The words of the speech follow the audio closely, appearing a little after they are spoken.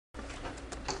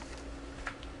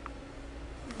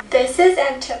This is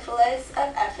Antipholus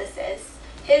of Ephesus.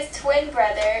 His twin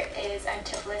brother is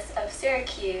Antipholus of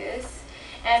Syracuse,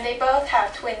 and they both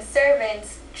have twin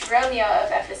servants, Dromio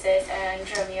of Ephesus and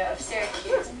Dromio of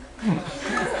Syracuse.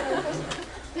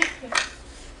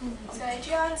 So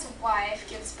Adrian's wife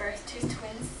gives birth to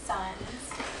twin sons,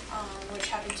 which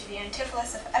happen to be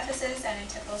Antipholus of Ephesus and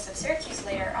Antipholus of Syracuse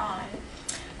later on.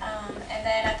 And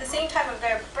then at the same time of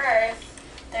their birth,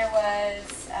 there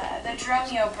was the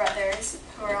Dromio brothers,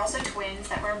 who are also twins,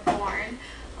 that were born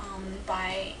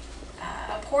by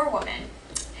a poor woman.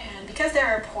 And because they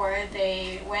were poor,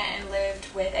 they went and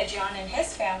lived with Adrian and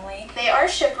his family. They are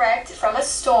shipwrecked from a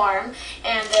storm,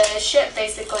 and the ship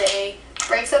basically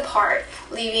breaks apart,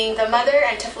 leaving the mother,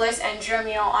 Antipholus, and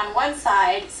Dromio on one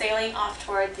side, sailing off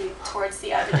towards the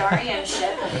Abadarian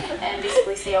ship and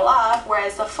basically sail off,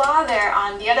 whereas the father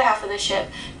on the other half of the ship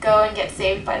go and get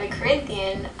saved by the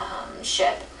Corinthian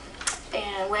ship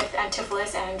and with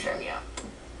Antipholus and Dromio.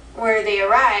 Where they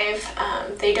arrive,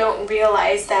 they don't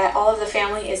realize that all of the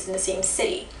family is in the same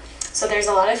city. So there's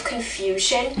a lot of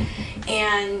confusion,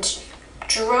 and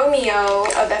Dromio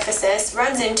of Ephesus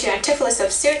runs into Antipholus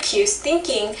of Syracuse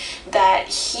thinking that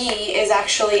he is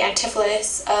actually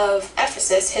Antipholus of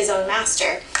Ephesus, his own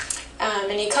master.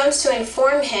 And he comes to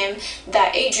inform him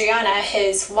that Adriana,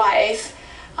 his wife,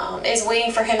 is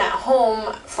waiting for him at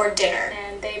home for dinner.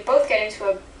 And they both get into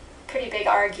a pretty big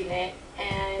argument,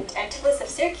 and Antipholus of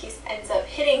Syracuse ends up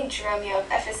hitting Dromio of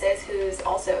Ephesus, who's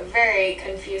also very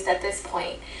confused at this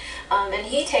point. And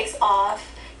he takes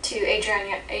off to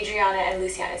Adriana and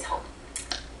Luciana's home.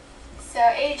 So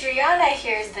Adriana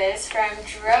hears this from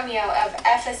Dromio of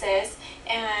Ephesus,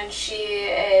 and she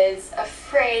is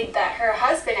afraid that her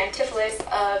husband, Antipholus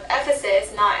of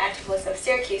Ephesus, not Antipholus of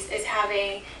Syracuse, is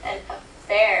having an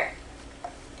affair.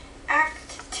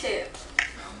 Act 2.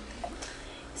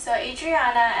 So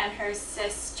Adriana and her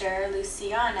sister,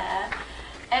 Luciana,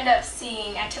 end up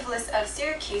seeing Antipholus of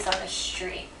Syracuse on the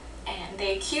street, and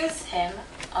they accuse him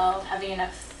of having an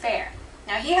affair.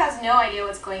 Now he has no idea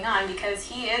what's going on because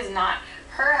he is not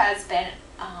her husband,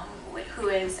 who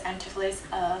is Antipholus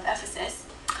of Ephesus.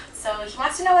 So he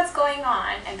wants to know what's going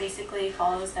on and basically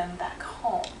follows them back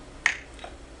home.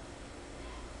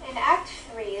 In Act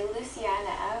 3,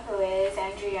 Luciana, who is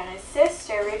Adriana's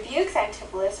sister, rebukes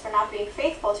Antipholus for not being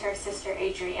faithful to her sister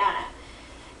Adriana.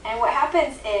 And what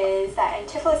happens is that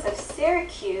Antipholus of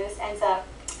Syracuse ends up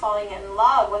falling in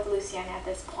love with Luciana at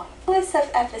this point. Antipholus of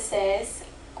Ephesus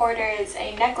orders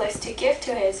a necklace to give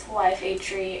to his wife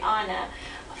Adriana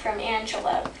from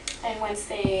Angela, and once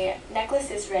the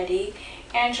necklace is ready,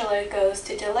 Angela goes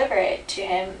to deliver it to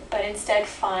him, but instead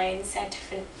finds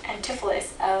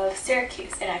Antipholus of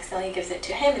Syracuse and accidentally gives it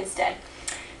to him instead.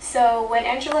 So when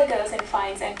Angela goes and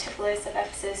finds Antipholus of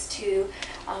Ephesus to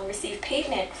receive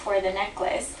payment for the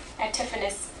necklace,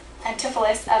 Antipholus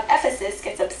of Ephesus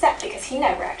gets upset because he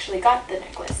never actually got the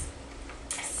necklace.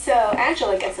 So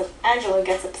Angela gets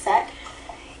upset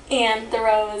and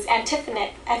throws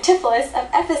Antipholus of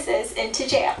Ephesus into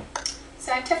jail.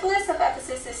 So Antipholus of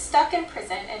Ephesus is stuck in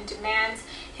prison and demands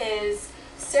his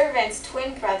servant's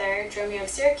twin brother, Dromio of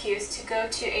Syracuse, to go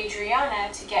to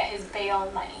Adriana to get his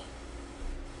bail money.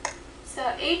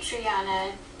 So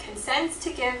Adriana consents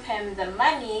to give him the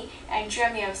money, and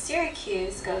Dromio of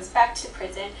Syracuse goes back to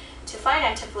prison to find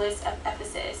Antipholus of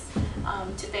Ephesus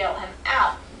to bail him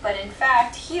out. But in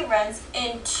fact, he runs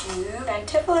into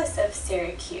Antipholus of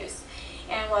Syracuse.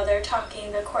 And while they're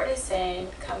talking, the courtesan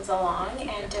comes along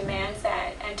and demands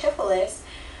that Antipholus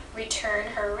return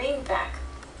her ring back,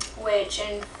 which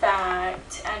in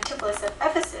fact Antipholus of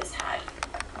Ephesus had.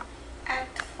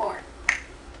 Act 4.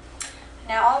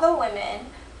 Now all the women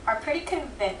are pretty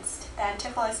convinced that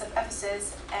Antipholus of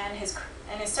Ephesus and his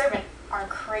servant are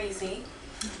crazy,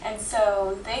 and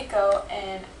so they go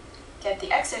and get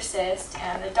the exorcist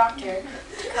and the doctor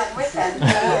to come with them.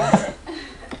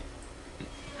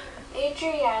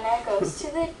 Adriana goes to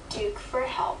the Duke for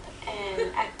help,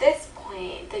 and at this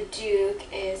point the Duke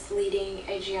is leading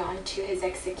Adrian to his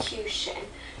execution.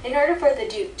 In order for the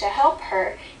Duke to help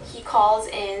her, he calls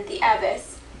in the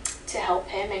abbess to help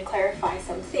him and clarify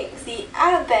some things. The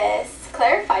abbess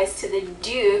clarifies to the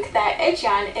Duke that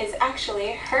Adrian is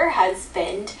actually her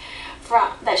husband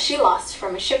that she lost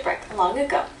from a shipwreck long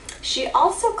ago. She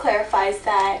also clarifies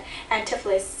that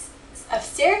Antipholus of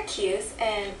Syracuse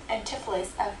and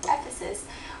Antipholus of Ephesus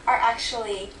are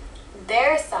actually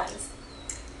their sons.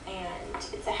 And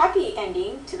it's a happy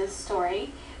ending to the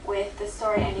story, with the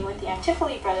story ending with the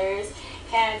Antipholus brothers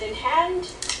hand in hand,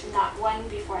 not one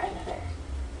before another.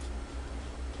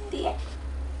 The end.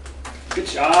 Good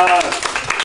job!